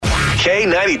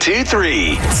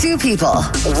K92-3. Two people,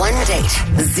 one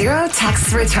date, zero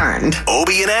texts returned.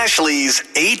 Obie and Ashley's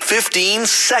 8:15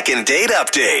 second date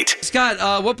update.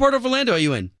 Scott, what part of Orlando are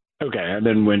you in? Okay, I'm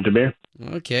in Windermere.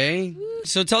 Okay.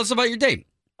 So tell us about your date.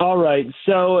 All right,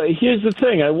 so here's the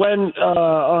thing. I went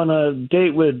on a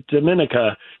date with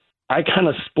Dominica. I kind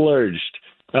of splurged.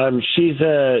 She's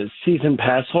a season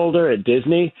pass holder at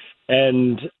Disney,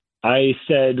 and I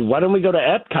said, why don't we go to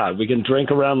Epcot? We can drink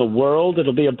around the world.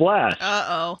 It'll be a blast.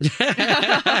 Uh-oh.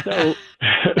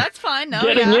 So That's fine, though.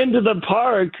 getting into the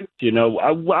park,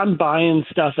 I'm buying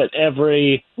stuff at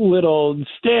every little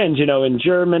stand, in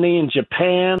Germany and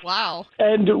Japan. Wow.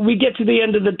 And we get to the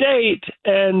end of the date,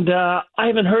 and I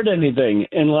haven't heard anything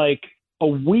in like a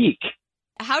week.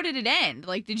 How did it end?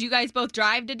 Like, did you guys both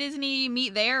drive to Disney,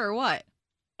 meet there, or what?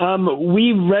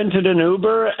 We rented an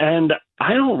Uber, and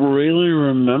I don't really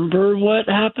remember what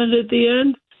happened at the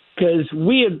end because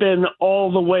we had been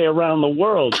all the way around the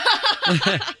world. All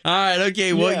right,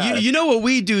 okay. Well, Yeah. you know what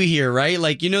we do here, right?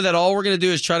 Like, you know that all we're going to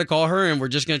do is try to call her, and we're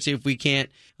just going to see if we can't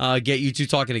get you two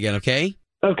talking again, okay?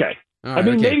 Okay. All right,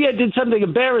 okay. Maybe I did something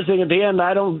embarrassing at the end.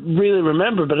 I don't really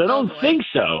remember, but I don't boy. think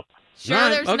so. Sure, All right,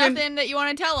 there's okay. nothing that you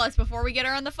want to tell us before we get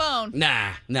her on the phone.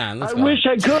 Nah, let's I go. wish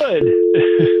I could.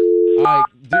 All right,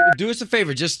 do us a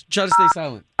favor. Just try to stay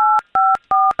silent.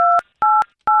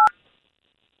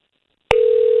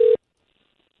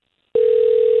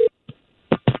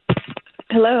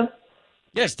 Hello.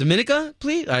 Yes, Dominica,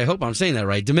 please. I hope I'm saying that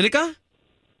right. Dominica?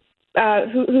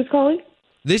 Who's calling?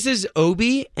 This is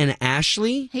Obie and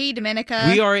Ashley. Hey, Dominica.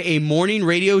 We are a morning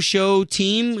radio show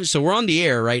team, so we're on the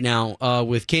air right now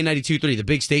with K92.3, the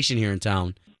big station here in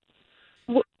town.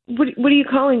 What are you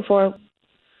calling for?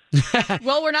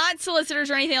 Well, we're not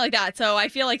solicitors or anything like that, so I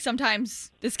feel like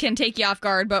sometimes this can take you off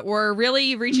guard, but we're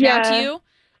really reaching out to you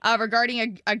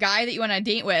regarding a guy that you went on a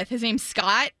date with. His name's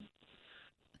Scott.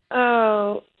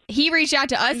 Oh. He reached out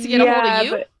to us to get a hold of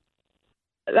you.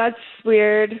 But that's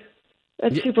weird.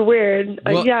 That's super weird.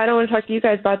 Well- I don't want to talk to you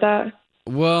guys about that.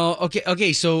 Well,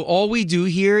 okay, so all we do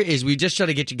here is we just try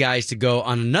to get you guys to go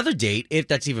on another date, if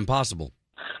that's even possible.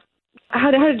 How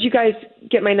did you guys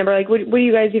get my number? Like, what do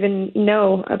you guys even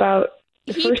know about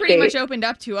the He first pretty date? much opened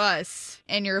up to us,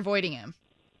 and you're avoiding him.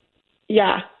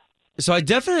 Yeah. So I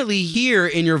definitely hear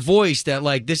in your voice that,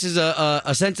 like, this is a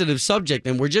sensitive subject,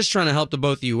 and we're just trying to help the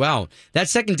both of you out. That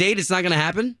second date, it's not going to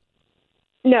happen?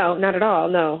 No, not at all.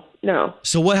 No.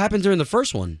 So what happened during the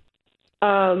first one?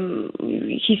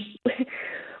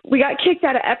 We got kicked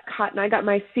out of Epcot, and I got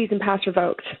my season pass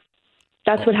revoked.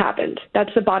 That's what happened.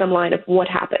 That's the bottom line of what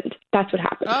happened. That's what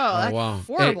happened. Oh, that's wow.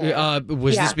 horrible.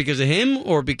 Was Yeah. this because of him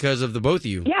or because of the both of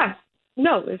you? Yeah.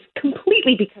 No, it was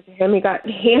completely because of him. He got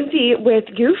handsy with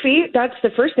Goofy. That's the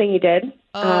first thing he did.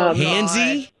 Oh,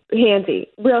 Handsy? Handsy.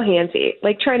 Real handsy.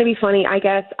 Like, trying to be funny, I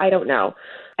guess. I don't know.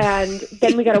 And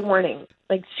then we got a warning.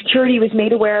 Like, security was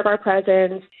made aware of our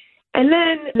presence. And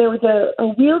then there was a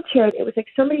wheelchair. It was like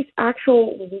somebody's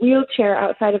actual wheelchair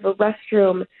outside of a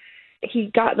restroom.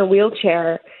 He got in a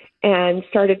wheelchair and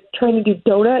started trying to do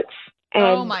donuts. And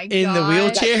Oh, my God. In the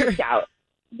wheelchair? got kicked out.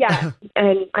 Yeah.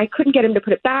 And I couldn't get him to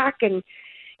put it back. And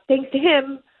thanks to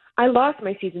him, I lost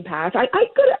my season pass. I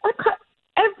go to Epcot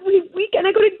every weekend.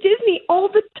 I go to Disney all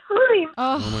the time.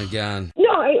 Oh, Oh, my God.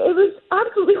 No, it was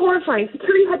absolutely horrifying.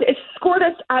 Security had to escort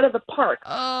us out of the park.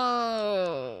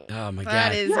 oh. Oh, my God.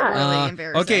 That is Yeah. really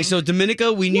embarrassing. Okay, so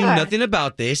Dominica, we knew Yeah. nothing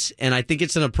about this, and I think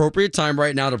it's an appropriate time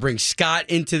right now to bring Scott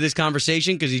into this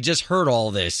conversation because he just heard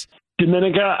all this.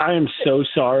 Dominica, I am so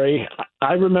sorry.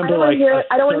 I remember I like don't want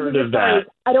to a third hear of your sorries. that.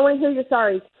 I don't want to hear your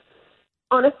sorries.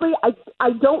 Honestly, I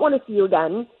don't want to see you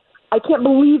again. I can't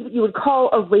believe that you would call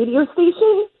a radio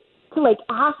station to, like,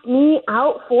 ask me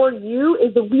out for you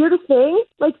is the weirdest thing.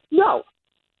 Like, no.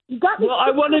 You got me. Well,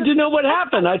 I wanted to know what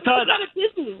happened. I thought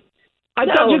Disney. I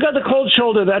No. thought you got the cold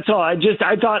shoulder. That's all. I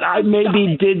thought I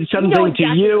maybe did something You know to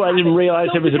exactly you. what I didn't happened. realize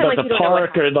Don't it was pretend about like the you don't know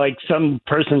what park or like some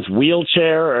person's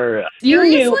wheelchair or.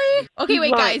 Seriously? You Okay, You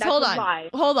wait, lied. guys, That's hold a on. lie.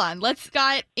 Hold on. Let's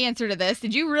Scott answer to this.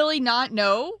 Did you really not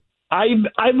know? I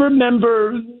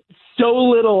remember so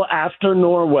little after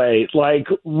Norway. Like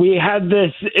we had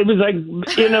this, it was like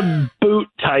in a boot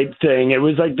type thing. It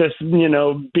was like this,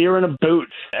 beer in a boot.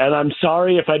 And I'm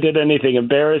sorry if I did anything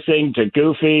embarrassing to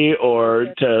Goofy or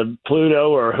to Pluto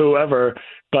or whoever.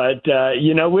 But,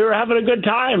 we were having a good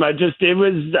time. I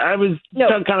was No.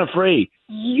 felt kind of free.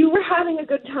 You were having a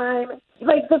good time.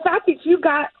 Like, the fact that you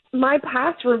got my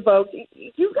pass revoked,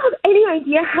 you have any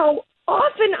idea how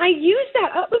often I use that?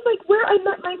 It was like where I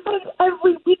met my friends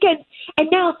every weekend, and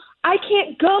now I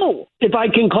can't go. If I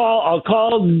can call, I'll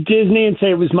call Disney and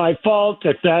say it was my fault.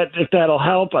 If that'll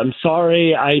help, I'm sorry.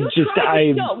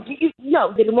 You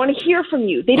no, they don't want to hear from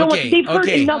you. They don't Okay, want, they've heard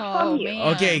okay. enough from you.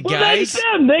 Man. Okay, Well, guys. that's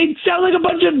them. They sound like a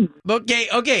bunch of.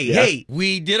 Okay. Yeah. Hey,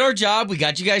 we did our job. We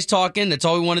got you guys talking. That's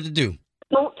all we wanted to do.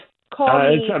 Don't call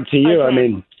me. It's up to you. I again.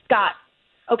 mean, Scott,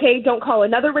 okay, don't call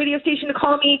another radio station to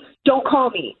call me. Don't call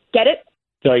me. Get it?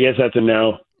 so I guess that's a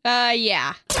no.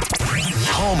 Yeah.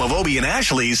 Home of Obie and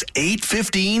Ashley's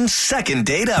 8:15 second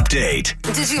date update.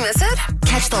 Did you miss it?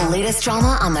 Catch the latest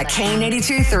drama on the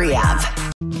K82 3 app.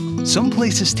 Some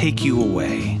places take you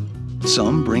away,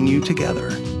 some bring you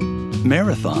together.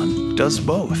 Marathon does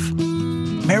both.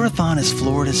 Marathon is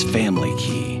Florida's family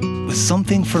key, with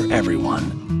something for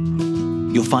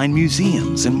everyone. You'll find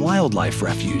museums and wildlife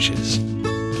refuges,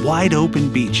 wide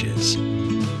open beaches,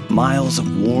 miles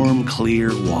of warm, clear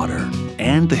water,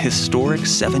 and the historic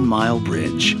 7-mile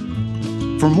bridge.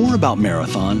 For more about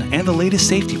Marathon and the latest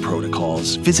safety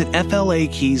protocols, visit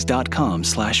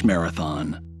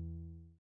flakeys.com/marathon.